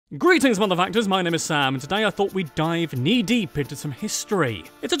Greetings motherfactors, my name is Sam, and today I thought we'd dive knee-deep into some history.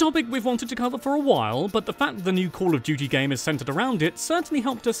 It's a topic we've wanted to cover for a while, but the fact that the new Call of Duty game is centered around it certainly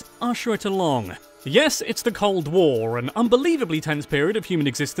helped us usher it along. Yes, it's the Cold War, an unbelievably tense period of human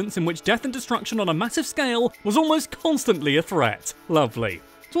existence in which death and destruction on a massive scale was almost constantly a threat. Lovely.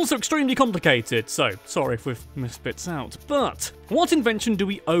 It's also extremely complicated, so sorry if we've missed bits out. But what invention do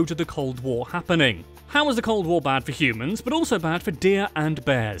we owe to the Cold War happening? How was the Cold War bad for humans, but also bad for deer and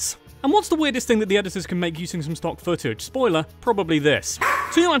bears? And what's the weirdest thing that the editors can make using some stock footage? Spoiler, probably this.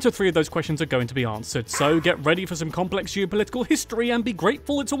 2 out of 3 of those questions are going to be answered, so get ready for some complex geopolitical history and be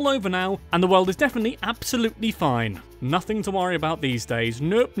grateful it's all over now, and the world is definitely absolutely fine. Nothing to worry about these days,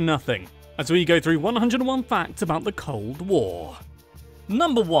 nope, nothing. As we go through 101 facts about the Cold War.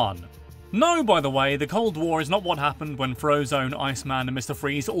 Number 1. No, by the way, the Cold War is not what happened when Frozone, Iceman and Mr.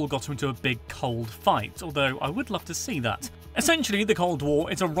 Freeze all got into a big cold fight, although I would love to see that. Essentially, the Cold War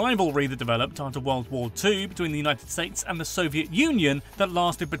is a rivalry that developed after World War II between the United States and the Soviet Union that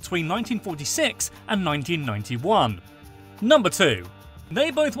lasted between 1946 and 1991. Number 2.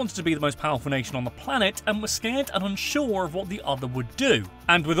 They both wanted to be the most powerful nation on the planet and were scared and unsure of what the other would do.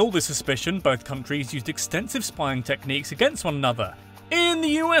 And with all this suspicion, both countries used extensive spying techniques against one another. In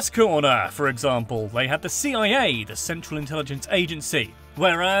the US corner, for example, they had the CIA, the Central Intelligence Agency,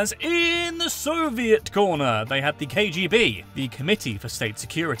 whereas in the Soviet corner, they had the KGB, the Committee for State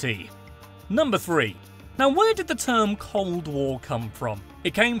Security. Number 3. Now, where did the term Cold War come from?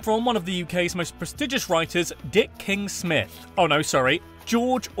 It came from one of the UK's most prestigious writers, Dick King-Smith. Oh no, sorry,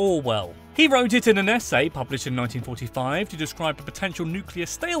 George Orwell. He wrote it in an essay published in 1945 to describe a potential nuclear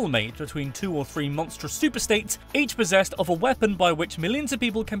stalemate between 2 or 3 monstrous superstates, each possessed of a weapon by which millions of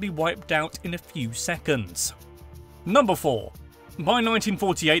people can be wiped out in a few seconds. Number 4. By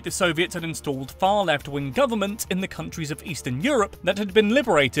 1948, the Soviets had installed far left-wing government in the countries of Eastern Europe that had been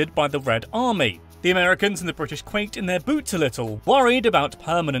liberated by the Red Army. The Americans and the British quaked in their boots a little, worried about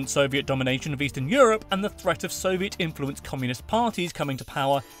permanent Soviet domination of Eastern Europe and the threat of Soviet-influenced communist parties coming to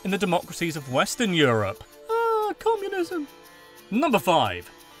power in the democracies of Western Europe. Communism. Number 5.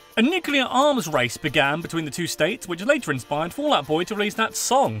 A nuclear arms race began between the two states, which later inspired Fall Out Boy to release that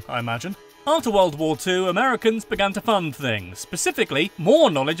song, I imagine. After World War II, Americans began to fund things, specifically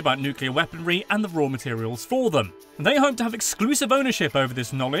more knowledge about nuclear weaponry and the raw materials for them. They hoped to have exclusive ownership over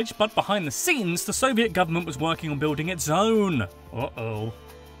this knowledge, but behind the scenes, the Soviet government was working on building its own. Uh-oh.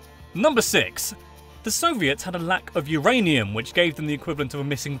 Number 6. The Soviets had a lack of uranium, which gave them the equivalent of a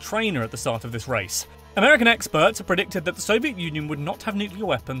missing trainer at the start of this race. American experts predicted that the Soviet Union would not have nuclear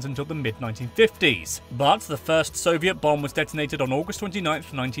weapons until the mid-1950s, but the first Soviet bomb was detonated on August 29,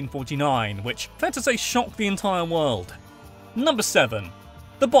 1949, which, fair to say, shocked the entire world. Number 7.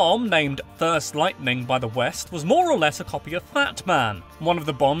 The bomb, named First Lightning by the West, was more or less a copy of Fat Man, one of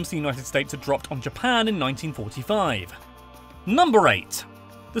the bombs the United States had dropped on Japan in 1945. Number 8.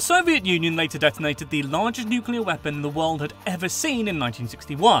 The Soviet Union later detonated the largest nuclear weapon the world had ever seen in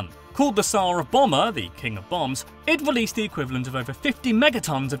 1961. Called the Tsar of Bomber, the King of Bombs, it released the equivalent of over 50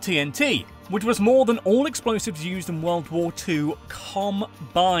 megatons of TNT, which was more than all explosives used in World War II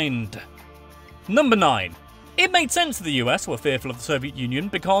combined. Number 9. It made sense that the US were fearful of the Soviet Union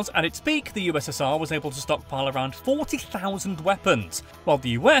because, at its peak, the USSR was able to stockpile around 40,000 weapons, while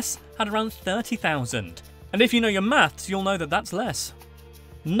the US had around 30,000. And if you know your maths, you'll know that that's less.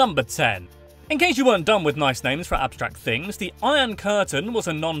 Number 10. In case you weren't done with nice names for abstract things, the Iron Curtain was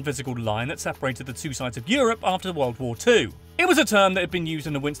a non-physical line that separated the two sides of Europe after World War II. It was a term that had been used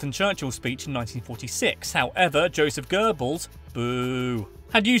in a Winston Churchill speech in 1946, however, Joseph Goebbels, boo,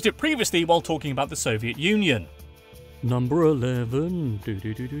 had used it previously while talking about the Soviet Union. Number 11.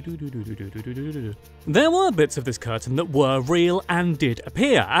 There were bits of this curtain that were real and did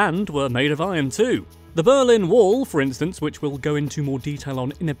appear, and were made of iron too. The Berlin Wall, for instance, which we'll go into more detail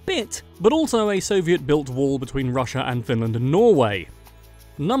on in a bit, but also a Soviet-built wall between Russia and Finland and Norway.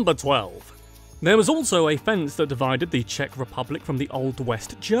 Number 12. There was also a fence that divided the Czech Republic from the Old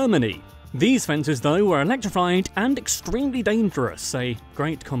West Germany. These fences, though, were electrified and extremely dangerous, a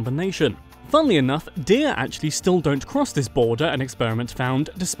great combination. Funnily enough, deer actually still don't cross this border, an experiment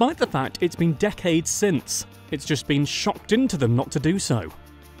found, despite the fact it's been decades since. It's just been shocked into them not to do so.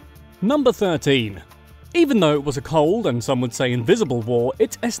 Number 13. Even though it was a cold, and some would say invisible war,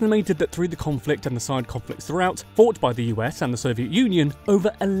 it's estimated that through the conflict and the side conflicts throughout, fought by the US and the Soviet Union,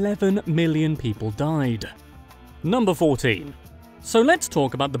 over 11 million people died. Number 14. So let's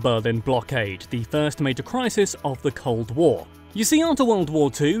talk about the Berlin blockade, the first major crisis of the Cold War. You see, after World War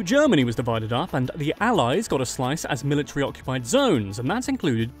II, Germany was divided up and the Allies got a slice as military-occupied zones, and that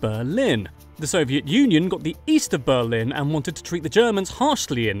included Berlin. The Soviet Union got the east of Berlin and wanted to treat the Germans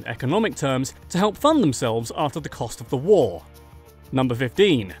harshly in economic terms to help fund themselves after the cost of the war. Number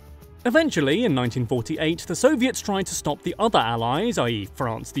 15. Eventually, in 1948, the Soviets tried to stop the other Allies, i.e.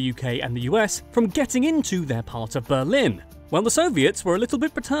 France, the UK and the US, from getting into their part of Berlin. Well, the Soviets were a little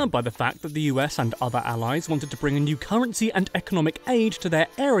bit perturbed by the fact that the US and other allies wanted to bring a new currency and economic aid to their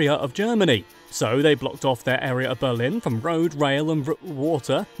area of Germany. So they blocked off their area of Berlin from road, rail and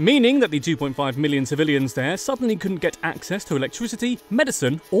water, meaning that the 2.5 million civilians there suddenly couldn't get access to electricity,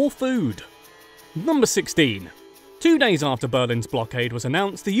 medicine or food. Number 16. 2 days after Berlin's blockade was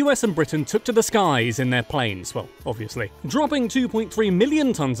announced, the US and Britain took to the skies in their planes, well, obviously, dropping 2.3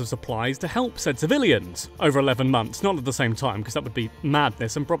 million tons of supplies to help said civilians. Over 11 months, not at the same time, because that would be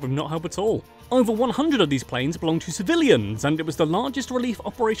madness and probably not help at all. Over 100 of these planes belonged to civilians, and it was the largest relief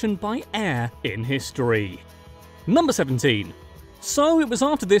operation by air in history. Number 17. So it was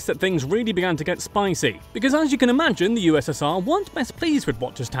after this that things really began to get spicy, because as you can imagine, the USSR weren't best pleased with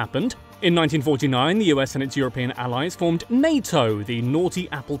what just happened. In 1949, the US and its European allies formed NATO, the Naughty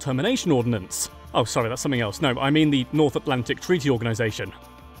Apple Termination Ordinance. Oh, sorry, that's something else. No, I mean the North Atlantic Treaty Organization.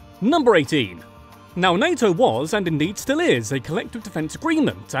 Number 18. Now, NATO was, and indeed still is, a collective defense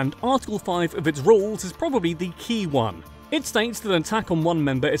agreement, and Article 5 of its rules is probably the key one. It states that an attack on one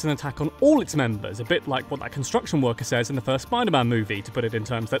member is an attack on all its members, a bit like what that construction worker says in the first Spider-Man movie, to put it in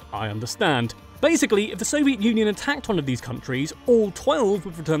terms that I understand. Basically, if the Soviet Union attacked one of these countries, all 12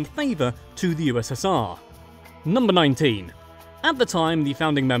 would return the favour to the USSR. Number 19. At the time, the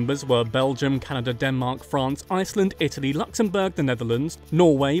founding members were Belgium, Canada, Denmark, France, Iceland, Italy, Luxembourg, the Netherlands,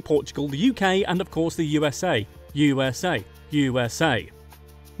 Norway, Portugal, the UK, and of course the USA. USA.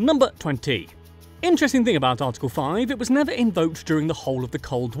 Number 20. Interesting thing about Article 5, it was never invoked during the whole of the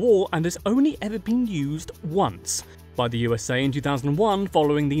Cold War and has only ever been used once, by the USA in 2001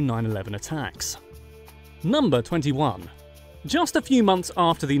 following the 9/11 attacks. Number 21. Just a few months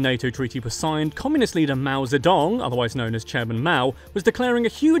after the NATO treaty was signed, Communist leader Mao Zedong, otherwise known as Chairman Mao, was declaring a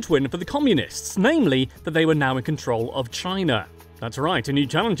huge win for the Communists, namely that they were now in control of China. That's right, a new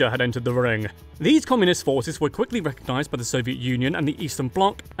challenger had entered the ring. These communist forces were quickly recognised by the Soviet Union and the Eastern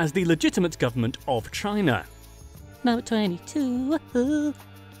Bloc as the legitimate government of China. Number 22.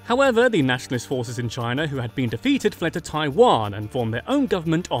 However, the nationalist forces in China who had been defeated fled to Taiwan and formed their own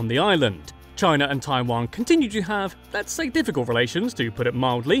government on the island. China and Taiwan continue to have, let's say, difficult relations, to put it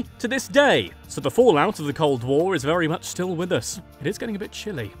mildly, to this day, so the fallout of the Cold War is very much still with us. It is getting a bit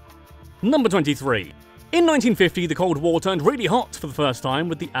chilly. Number 23. In 1950, the Cold War turned really hot for the first time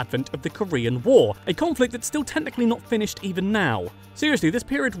with the advent of the Korean War, a conflict that's still technically not finished even now. Seriously, this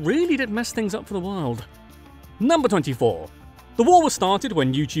period really did mess things up for the world. Number 24. The war was started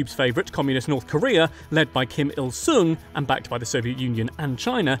when YouTube's favourite, communist North Korea, led by Kim Il-sung and backed by the Soviet Union and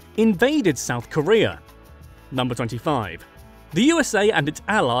China, invaded South Korea. Number 25. The USA and its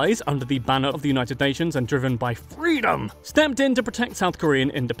allies, under the banner of the United Nations and driven by freedom, stepped in to protect South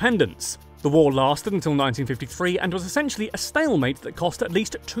Korean independence. The war lasted until 1953 and was essentially a stalemate that cost at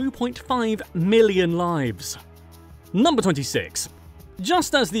least 2.5 million lives. Number 26.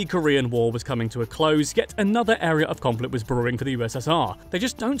 Just as the Korean War was coming to a close, yet another area of conflict was brewing for the USSR. They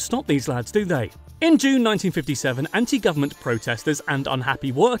just don't stop these lads, do they? In June 1957, anti-government protesters and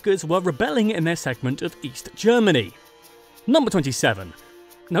unhappy workers were rebelling in their segment of East Germany. Number 27.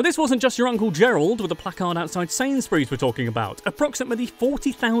 Now, this wasn't just your Uncle Gerald with a placard outside Sainsbury's we're talking about. Approximately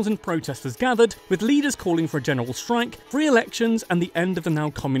 40,000 protesters gathered, with leaders calling for a general strike, free elections, and the end of the now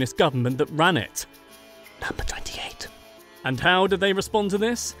communist government that ran it. Number 28. And how did they respond to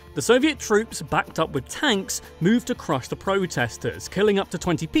this? The Soviet troops, backed up with tanks, moved to crush the protesters, killing up to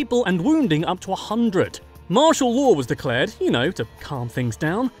 20 people and wounding up to 100. Martial law was declared, to calm things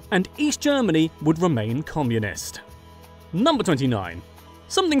down, and East Germany would remain communist. Number 29.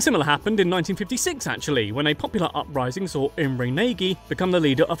 Something similar happened in 1956 actually, when a popular uprising saw Imre Nagy become the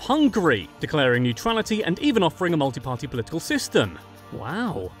leader of Hungary, declaring neutrality and even offering a multi-party political system.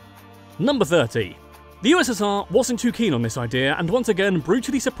 Wow. Number 30. The USSR wasn't too keen on this idea and once again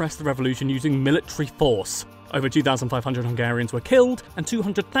brutally suppressed the revolution using military force. Over 2,500 Hungarians were killed and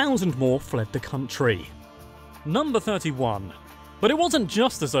 200,000 more fled the country. Number 31. But it wasn't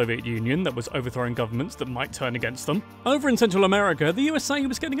just the Soviet Union that was overthrowing governments that might turn against them. Over in Central America, the USA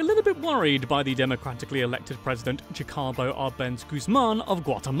was getting a little bit worried by the democratically elected president Jacobo Arbenz Guzman of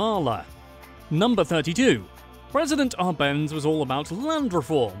Guatemala. Number 32. President Arbenz was all about land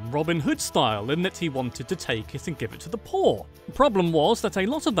reform, Robin Hood style, in that he wanted to take it and give it to the poor. The problem was that a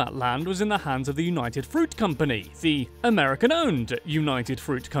lot of that land was in the hands of the United Fruit Company, the American-owned United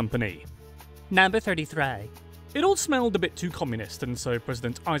Fruit Company. Number 33. It all smelled a bit too communist, and so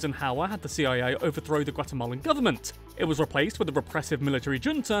President Eisenhower had the CIA overthrow the Guatemalan government. It was replaced with a repressive military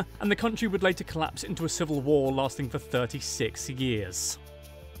junta, and the country would later collapse into a civil war lasting for 36 years.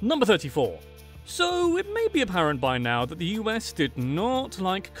 Number 34. So, it may be apparent by now that the US did not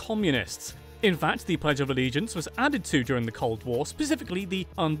like communists. In fact, the Pledge of Allegiance was added to during the Cold War, specifically the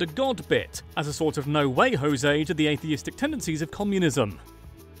under God bit, as a sort of no way Jose to the atheistic tendencies of communism.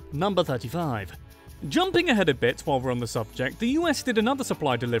 Number 35. Jumping ahead a bit while we're on the subject, the US did another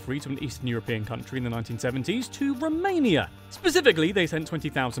supply delivery to an Eastern European country in the 1970s, to Romania. Specifically, they sent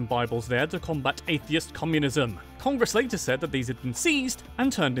 20,000 Bibles there to combat atheist communism. Congress later said that these had been seized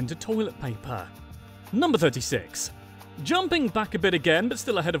and turned into toilet paper. Number 36. Jumping back a bit again, but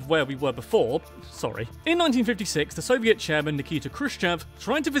still ahead of where we were before, In 1956, the Soviet chairman Nikita Khrushchev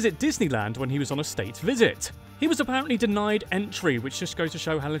tried to visit Disneyland when he was on a state visit. He was apparently denied entry, which just goes to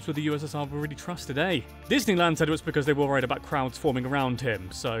show how little the USSR were really trusted, eh? Disneyland said it was because they were worried about crowds forming around him,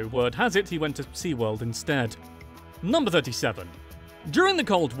 so word has it he went to SeaWorld instead. Number 37. During the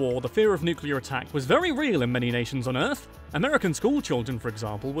Cold War, the fear of nuclear attack was very real in many nations on Earth. American schoolchildren, for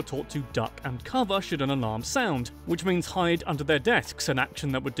example, were taught to duck and cover should an alarm sound, which means hide under their desks, an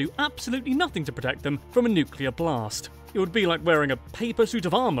action that would do absolutely nothing to protect them from a nuclear blast. It would be like wearing a paper suit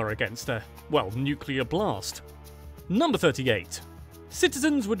of armour against a, well, nuclear blast. Number 38.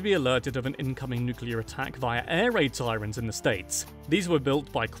 Citizens would be alerted of an incoming nuclear attack via air raid sirens in the States. These were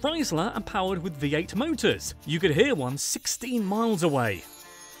built by Chrysler and powered with V8 motors. You could hear one 16 miles away.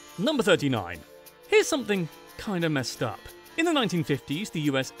 Number 39. Here's something kinda messed up. In the 1950s, the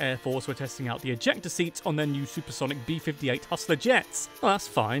US Air Force were testing out the ejector seats on their new supersonic B-58 Hustler jets. Well, that's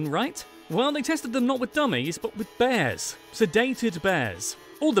fine, right? Well, they tested them not with dummies, but with bears. Sedated bears.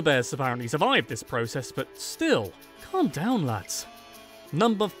 All the bears apparently survived this process, but still, calm down, lads.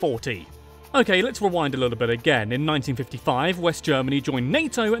 Number 40. Okay, let's rewind a little bit again. In 1955, West Germany joined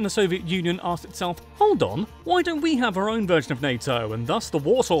NATO and the Soviet Union asked itself, hold on, why don't we have our own version of NATO? And thus the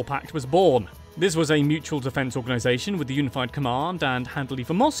Warsaw Pact was born. This was a mutual defence organisation with the unified command and, handily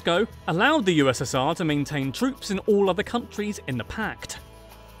for Moscow, allowed the USSR to maintain troops in all other countries in the pact.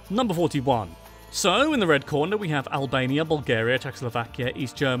 Number 41. So, in the red corner we have Albania, Bulgaria, Czechoslovakia,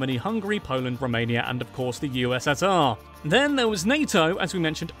 East Germany, Hungary, Poland, Romania and of course the USSR. Then there was NATO, as we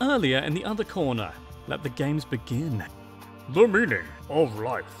mentioned earlier, in the other corner. Let the games begin. The meaning of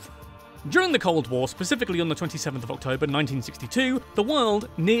life. During the Cold War, specifically on the 27th of October 1962, the world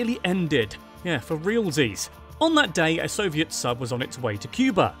nearly ended. Yeah, for realsies. On that day, a Soviet sub was on its way to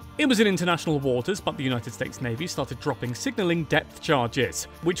Cuba. It was in international waters, but the United States Navy started dropping signalling depth charges,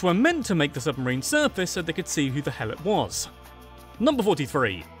 which were meant to make the submarine surface so they could see who the hell it was. Number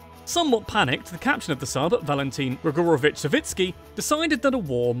 43. Somewhat panicked, the captain of the sub, Valentin Grigorovich Savitsky, decided that a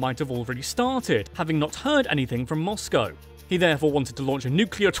war might have already started, having not heard anything from Moscow. He therefore wanted to launch a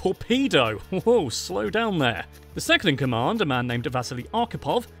nuclear torpedo. Whoa, slow down there. The second in command, a man named Vasily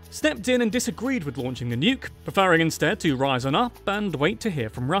Arkhipov, stepped in and disagreed with launching the nuke, preferring instead to rise on up and wait to hear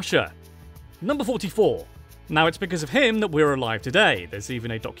from Russia. Number 44. Now it's because of him that we're alive today. There's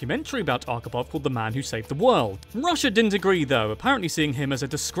even a documentary about Arkhipov called The Man Who Saved the World. Russia didn't agree though, apparently seeing him as a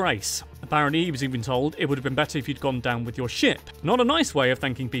disgrace. Apparently he was even told it would have been better if you'd gone down with your ship. Not a nice way of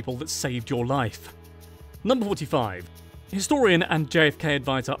thanking people that saved your life. Number 45. Historian and JFK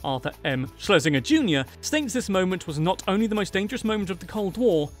advisor Arthur M. Schlesinger Jr. states this moment was not only the most dangerous moment of the Cold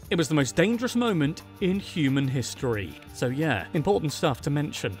War, it was the most dangerous moment in human history. So yeah, important stuff to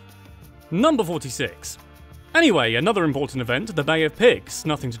mention. Number 46. Anyway, another important event, the Bay of Pigs.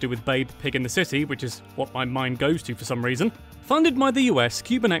 Nothing to do with Babe Pig in the City, which is what my mind goes to for some reason. Funded by the US,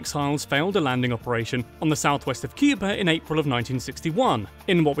 Cuban exiles failed a landing operation on the southwest of Cuba in April of 1961,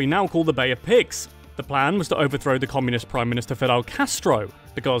 in what we now call the Bay of Pigs. The plan was to overthrow the communist Prime Minister Fidel Castro,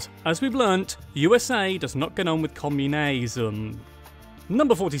 because, as we've learnt, USA does not get on with communism.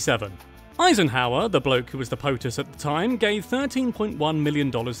 Number 47. Eisenhower, the bloke who was the POTUS at the time, gave $13.1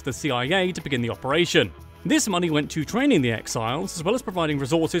 million to the CIA to begin the operation. This money went to training the exiles, as well as providing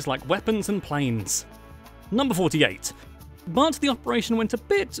resources like weapons and planes. Number 48. But the operation went a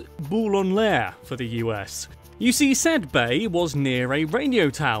bit boule en l'air for the US. You see, said bay was near a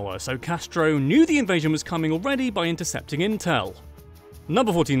radio tower, so Castro knew the invasion was coming already by intercepting intel.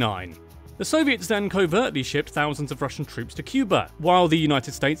 Number 49. The Soviets then covertly shipped thousands of Russian troops to Cuba. While the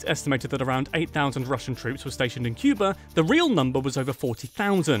United States estimated that around 8,000 Russian troops were stationed in Cuba, the real number was over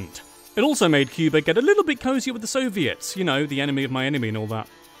 40,000. It also made Cuba get a little bit cozier with the Soviets, you know, the enemy of my enemy and all that.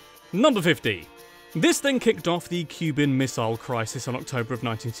 Number 50. This then kicked off the Cuban Missile Crisis on October of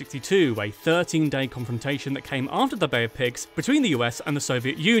 1962, a 13-day confrontation that came after the Bay of Pigs between the US and the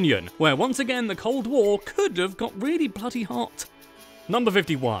Soviet Union, where once again the Cold War could have got really bloody hot. Number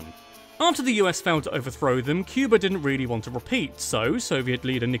 51. After the US failed to overthrow them, Cuba didn't really want to repeat, so Soviet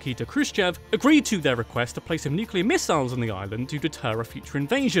leader Nikita Khrushchev agreed to their request to place some nuclear missiles on the island to deter a future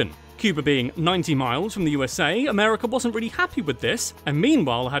invasion. Cuba being 90 miles from the USA, America wasn't really happy with this, and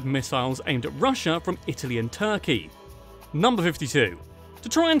meanwhile had missiles aimed at Russia from Italy and Turkey. Number 52. To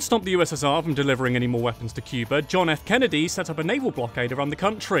try and stop the USSR from delivering any more weapons to Cuba, John F. Kennedy set up a naval blockade around the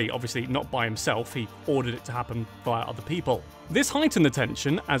country, obviously not by himself, he ordered it to happen via other people. This heightened the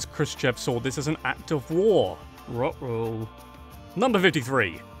tension as Khrushchev saw this as an act of war. Ruh-roh. Number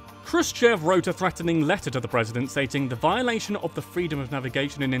 53. Khrushchev wrote a threatening letter to the president stating the violation of the freedom of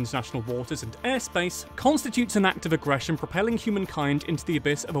navigation in international waters and airspace constitutes an act of aggression propelling humankind into the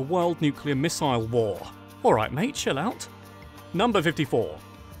abyss of a world nuclear missile war. Alright mate, chill out. Number 54.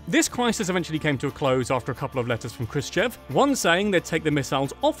 This crisis eventually came to a close after a couple of letters from Khrushchev, one saying they'd take the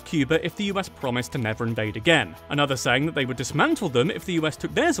missiles off Cuba if the US promised to never invade again, another saying that they would dismantle them if the US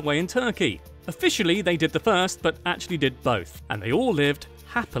took theirs away in Turkey. Officially, they did the first, but actually did both, and they all lived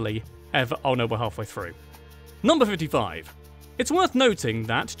happily ever— oh no, we're halfway through. Number 55. It's worth noting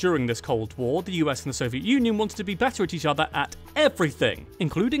that during this Cold War, the US and the Soviet Union wanted to be better at each other at everything,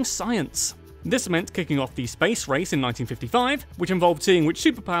 including science. This meant kicking off the space race in 1955, which involved seeing which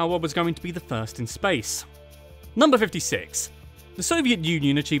superpower was going to be the first in space. Number 56. The Soviet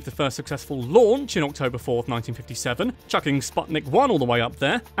Union achieved the first successful launch in October 4th, 1957, chucking Sputnik 1 all the way up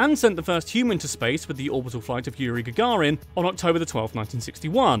there, and sent the first human to space with the orbital flight of Yuri Gagarin on October 12th,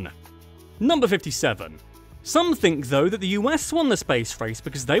 1961. Number 57. Some think, though, that the US won the space race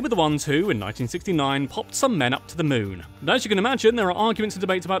because they were the ones who, in 1969, popped some men up to the moon. But as you can imagine, there are arguments and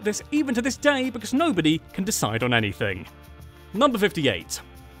debates about this even to this day because nobody can decide on anything. Number 58.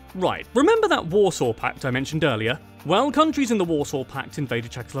 Right, remember that Warsaw Pact I mentioned earlier? Well, countries in the Warsaw Pact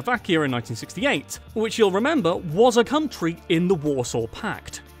invaded Czechoslovakia in 1968, which you'll remember was a country in the Warsaw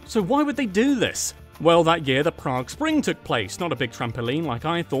Pact. So why would they do this? Well, that year the Prague Spring took place, not a big trampoline like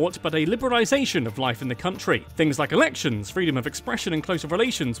I thought, but a liberalisation of life in the country. Things like elections, freedom of expression and closer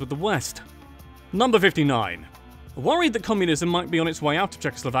relations with the West. Number 59. Worried that communism might be on its way out of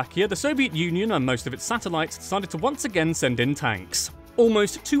Czechoslovakia, the Soviet Union and most of its satellites decided to once again send in tanks.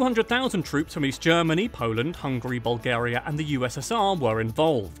 Almost 200,000 troops from East Germany, Poland, Hungary, Bulgaria and the USSR were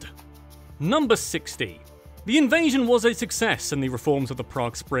involved. Number 60. The invasion was a success and the reforms of the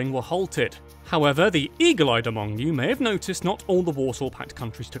Prague Spring were halted. However, the eagle-eyed among you may have noticed not all the Warsaw Pact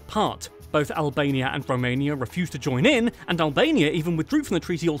countries took part. Both Albania and Romania refused to join in, and Albania even withdrew from the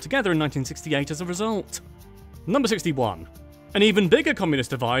treaty altogether in 1968 as a result. Number 61. An even bigger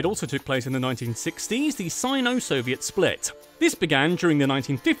communist divide also took place in the 1960s, the Sino-Soviet split. This began during the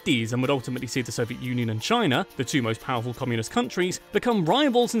 1950s and would ultimately see the Soviet Union and China, the two most powerful communist countries, become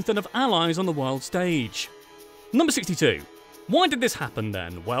rivals instead of allies on the world stage. Number 62. Why did this happen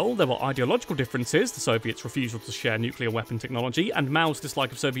then? Well, there were ideological differences, the Soviets' refusal to share nuclear weapon technology, and Mao's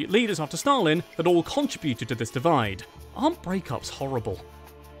dislike of Soviet leaders after Stalin that all contributed to this divide. Aren't breakups horrible?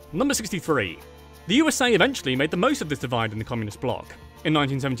 Number 63. The USA eventually made the most of this divide in the communist bloc. In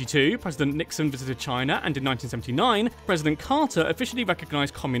 1972, President Nixon visited China, and in 1979, President Carter officially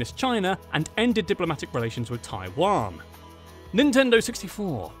recognized Communist China and ended diplomatic relations with Taiwan. Nintendo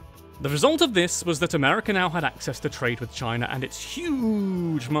 64. The result of this was that America now had access to trade with China and its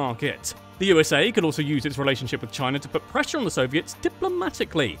huge market. The USA could also use its relationship with China to put pressure on the Soviets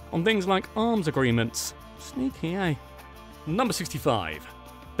diplomatically on things like arms agreements. Sneaky, eh? Number 65.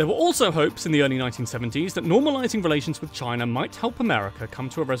 There were also hopes in the early 1970s that normalizing relations with China might help America come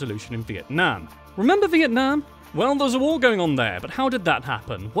to a resolution in Vietnam. Remember Vietnam? Well, there's a war going on there, but how did that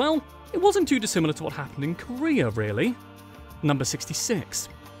happen? Well, it wasn't too dissimilar to what happened in Korea, really. Number 66.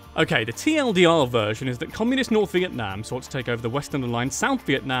 Okay, the TLDR version is that communist North Vietnam sought to take over the Western-aligned South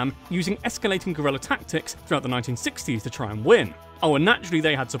Vietnam using escalating guerrilla tactics throughout the 1960s to try and win. Oh, and naturally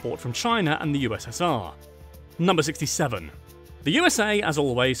they had support from China and the USSR. Number 67. The USA, as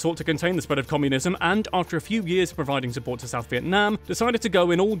always, sought to contain the spread of communism and, after a few years of providing support to South Vietnam, decided to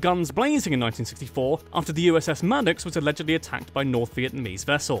go in all guns blazing in 1964 after the USS Maddox was allegedly attacked by North Vietnamese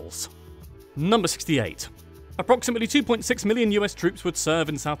vessels. Number 68. Approximately 2.6 million US troops would serve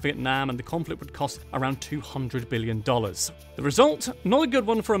in South Vietnam and the conflict would cost around $200 billion. The result? Not a good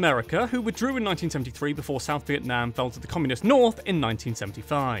one for America, who withdrew in 1973 before South Vietnam fell to the Communist North in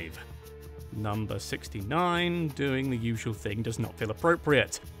 1975. Number 69, doing the usual thing does not feel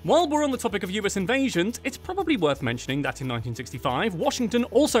appropriate. While we're on the topic of US invasions, it's probably worth mentioning that in 1965, Washington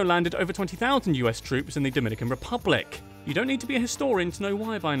also landed over 20,000 US troops in the Dominican Republic. You don't need to be a historian to know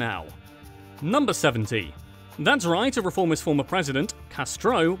why by now. Number 70. That's right, a reformist former president,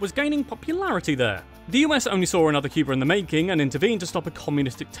 Castro, was gaining popularity there. The US only saw another Cuba in the making and intervened to stop a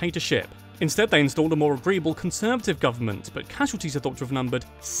communist dictatorship. Instead, they installed a more agreeable conservative government, but casualties are thought to have numbered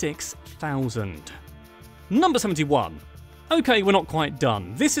 6,000. Number 71. Okay, we're not quite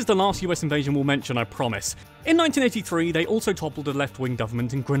done. This is the last US invasion we'll mention, I promise. In 1983, they also toppled a left-wing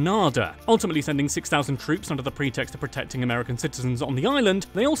government in Grenada, ultimately sending 6,000 troops under the pretext of protecting American citizens on the island.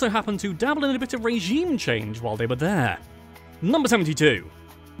 They also happened to dabble in a bit of regime change while they were there. Number 72.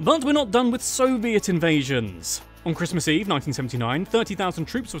 But we're not done with Soviet invasions. On Christmas Eve 1979, 30,000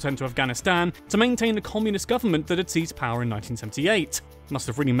 troops were sent to Afghanistan to maintain the communist government that had seized power in 1978. Must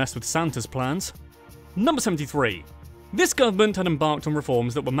have really messed with Santa's plans. Number 73. This government had embarked on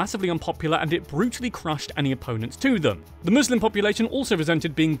reforms that were massively unpopular and it brutally crushed any opponents to them. The Muslim population also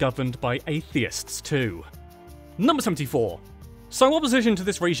resented being governed by atheists too. Number 74. So opposition to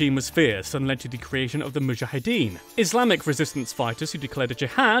this regime was fierce and led to the creation of the Mujahideen, Islamic resistance fighters who declared a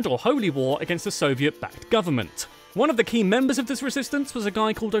jihad or holy war against the Soviet-backed government. One of the key members of this resistance was a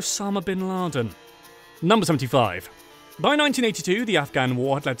guy called Osama bin Laden. Number 75. By 1982, the Afghan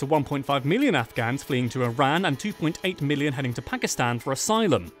war had led to 1.5 million Afghans fleeing to Iran and 2.8 million heading to Pakistan for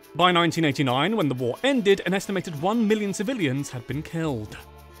asylum. By 1989, when the war ended, an estimated 1 million civilians had been killed.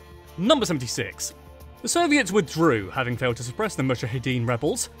 Number 76. The Soviets withdrew, having failed to suppress the Mujahideen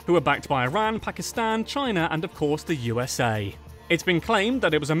rebels, who were backed by Iran, Pakistan, China, and of course the USA. It's been claimed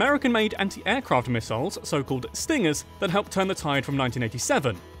that it was American-made anti-aircraft missiles, so-called Stingers, that helped turn the tide from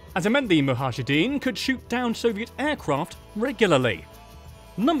 1987, as it meant the Mujahideen could shoot down Soviet aircraft regularly.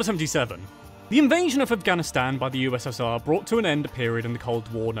 Number 77. The invasion of Afghanistan by the USSR brought to an end a period in the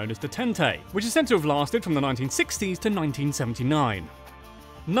Cold War known as Detente, which is said to have lasted from the 1960s to 1979.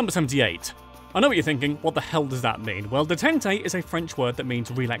 Number 78. I know what you're thinking, what the hell does that mean? Well, detente is a French word that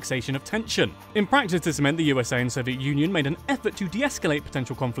means relaxation of tension. In practice, this meant the USA and Soviet Union made an effort to de-escalate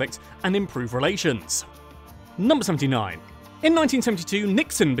potential conflicts and improve relations. Number 79. In 1972,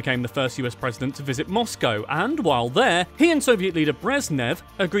 Nixon became the first US president to visit Moscow, and while there, he and Soviet leader Brezhnev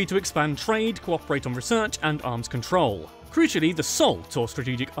agreed to expand trade, cooperate on research, and arms control. Crucially, the SALT, or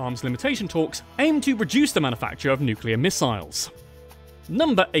Strategic Arms Limitation Talks, aimed to reduce the manufacture of nuclear missiles.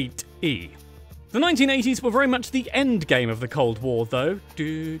 Number 8E. The 1980s were very much the end game of the Cold War, though.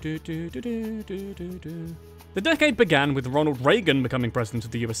 The decade began with Ronald Reagan becoming president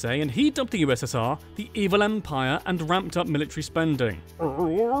of the USA, and he dubbed the USSR the Evil Empire and ramped up military spending.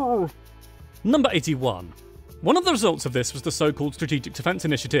 Number 81. One of the results of this was the so-called Strategic Defense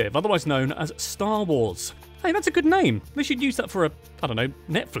Initiative, otherwise known as Star Wars. Hey, that's a good name. They should use that for a, I don't know,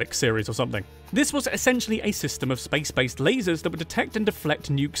 Netflix series or something. This was essentially a system of space-based lasers that would detect and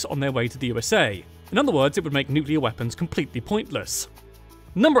deflect nukes on their way to the USA. In other words, it would make nuclear weapons completely pointless.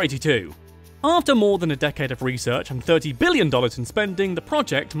 Number 82. After more than a decade of research and $30 billion in spending, the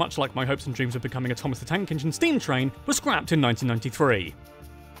project, much like my hopes and dreams of becoming a Thomas the Tank Engine steam train, was scrapped in 1993.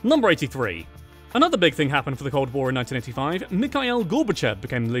 Number 83. Another big thing happened for the Cold War in 1985. Mikhail Gorbachev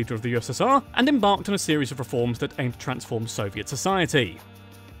became the leader of the USSR and embarked on a series of reforms that aimed to transform Soviet society.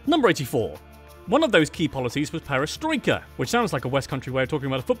 Number 84. One of those key policies was perestroika, which sounds like a West Country way of talking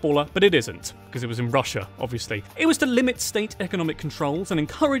about a footballer, but it isn't, because it was in Russia, obviously. It was to limit state economic controls and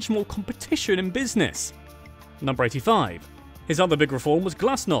encourage more competition in business. Number 85. His other big reform was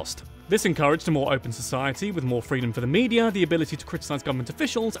glasnost. This encouraged a more open society with more freedom for the media, the ability to criticise government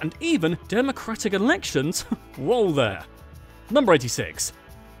officials, and even democratic elections. Whoa there. Number 86.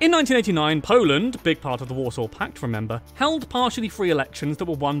 In 1989, Poland, big part of the Warsaw Pact, remember, held partially free elections that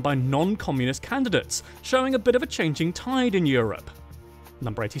were won by non-communist candidates, showing a bit of a changing tide in Europe.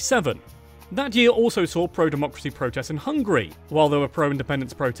 Number 87. That year also saw pro-democracy protests in Hungary, while there were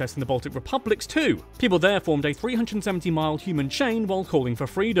pro-independence protests in the Baltic republics too. People there formed a 370-mile human chain while calling for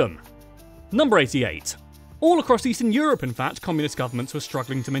freedom. Number 88. All across Eastern Europe, in fact, communist governments were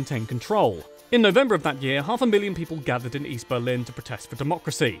struggling to maintain control. In November of that year, 500,000 people gathered in East Berlin to protest for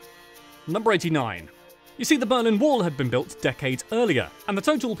democracy. Number 89. You see, the Berlin Wall had been built decades earlier, and the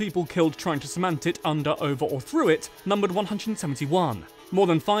total people killed trying to cement it under, over, or through it numbered 171. More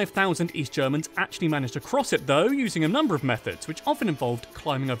than 5,000 East Germans actually managed to cross it, though, using a number of methods, which often involved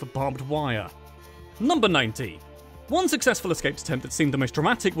climbing over barbed wire. Number 90. One successful escape attempt that seemed the most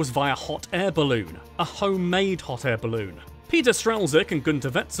dramatic was via hot air balloon, a homemade hot air balloon. Peter Strelzik and Gunter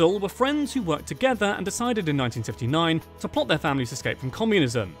Wetzel were friends who worked together and decided in 1959 to plot their family's escape from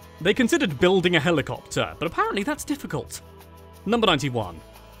communism. They considered building a helicopter, but apparently that's difficult. Number 91.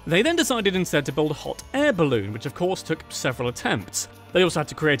 They then decided instead to build a hot air balloon, which of course took several attempts. They also had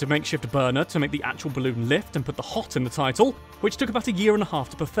to create a makeshift burner to make the actual balloon lift and put the hot in the title, which took about a year and a half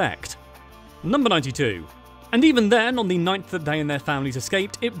to perfect. Number 92. And even then, on the 9th that they and their families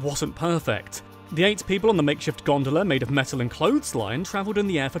escaped, it wasn't perfect. The 8 people on the makeshift gondola made of metal and clothesline travelled in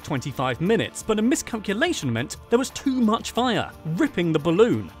the air for 25 minutes, but a miscalculation meant there was too much fire, ripping the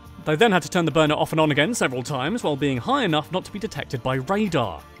balloon. They then had to turn the burner off and on again several times while being high enough not to be detected by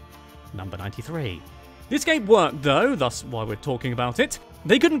radar. Number 93. The escape worked though, thus why we're talking about it.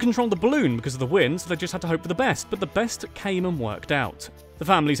 They couldn't control the balloon because of the wind, so they just had to hope for the best, but the best came and worked out. The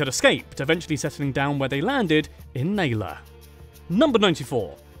families had escaped, eventually settling down where they landed, in Naylor. Number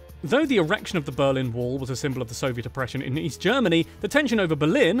 94. Though the erection of the Berlin Wall was a symbol of the Soviet oppression in East Germany, the tension over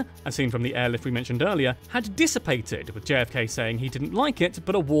Berlin, as seen from the airlift we mentioned earlier, had dissipated, with JFK saying he didn't like it,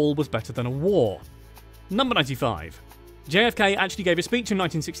 but a wall was better than a war. Number 95. JFK actually gave a speech in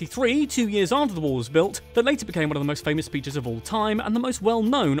 1963, 2 years after the wall was built, that later became one of the most famous speeches of all time and the most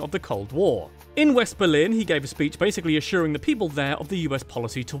well-known of the Cold War. In West Berlin, he gave a speech basically assuring the people there of the US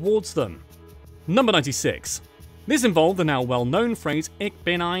policy towards them. Number 96. This involved the now well-known phrase, "Ich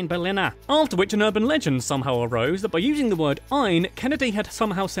bin ein Berliner," after which an urban legend somehow arose that by using the word ein, Kennedy had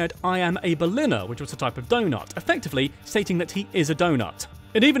somehow said, "I am a Berliner," which was a type of donut, effectively stating that he is a donut.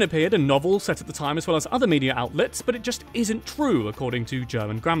 It even appeared in novels set at the time as well as other media outlets, but it just isn't true according to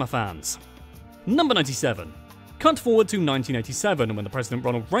German grammar fans. Number 97. Cut forward to 1987 when the President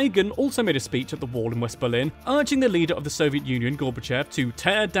Ronald Reagan also made a speech at the wall in West Berlin, urging the leader of the Soviet Union, Gorbachev, to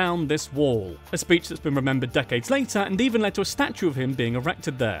tear down this wall. A speech that's been remembered decades later and even led to a statue of him being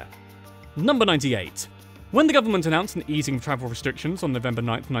erected there. Number 98. When the government announced an easing of travel restrictions on November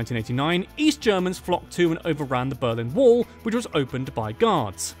 9, 1989, East Germans flocked to and overran the Berlin Wall, which was opened by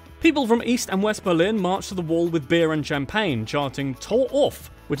guards. People from East and West Berlin marched to the wall with beer and champagne, chanting "Tor auf,"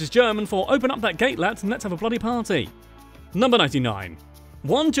 which is German for "Open up that gate, lads, and let's have a bloody party." Number 99.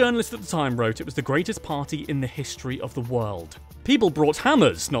 One journalist at the time wrote it was the greatest party in the history of the world. People brought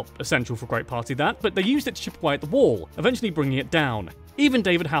hammers, not essential for a great party that, but they used it to chip away at the wall, eventually bringing it down. Even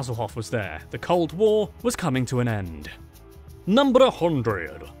David Hasselhoff was there. The Cold War was coming to an end. Number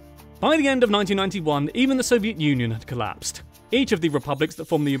 100. By the end of 1991, even the Soviet Union had collapsed. Each of the republics that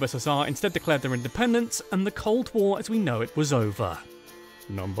formed the USSR instead declared their independence, and the Cold War as we know it was over.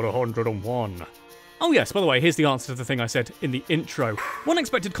 Number 101. Oh yes, by the way, here's the answer to the thing I said in the intro. One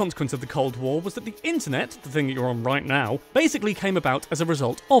expected consequence of the Cold War was that the internet, the thing that you're on right now, basically came about as a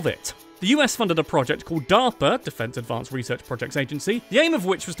result of it. The US funded a project called DARPA, Defense Advanced Research Projects Agency, the aim of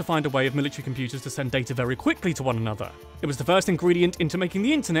which was to find a way of military computers to send data very quickly to one another. It was the first ingredient into making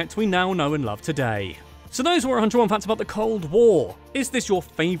the internet we now know and love today. So those were 101 facts about the Cold War. Is this your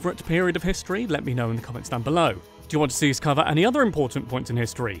favourite period of history? Let me know in the comments down below. Do you want to see us cover any other important points in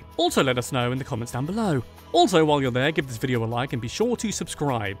history? Also let us know in the comments down below. Also, while you're there, give this video a like and be sure to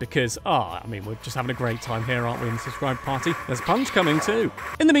subscribe because, we're just having a great time here, aren't we, in the subscribe party? There's a punch coming too.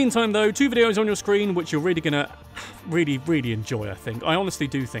 In the meantime though, 2 videos on your screen which you're really gonna really enjoy, I think. I honestly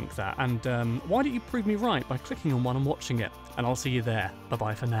do think that. And why don't you prove me right by clicking on one and watching it? And I'll see you there.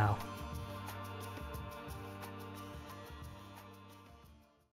 Bye-bye for now.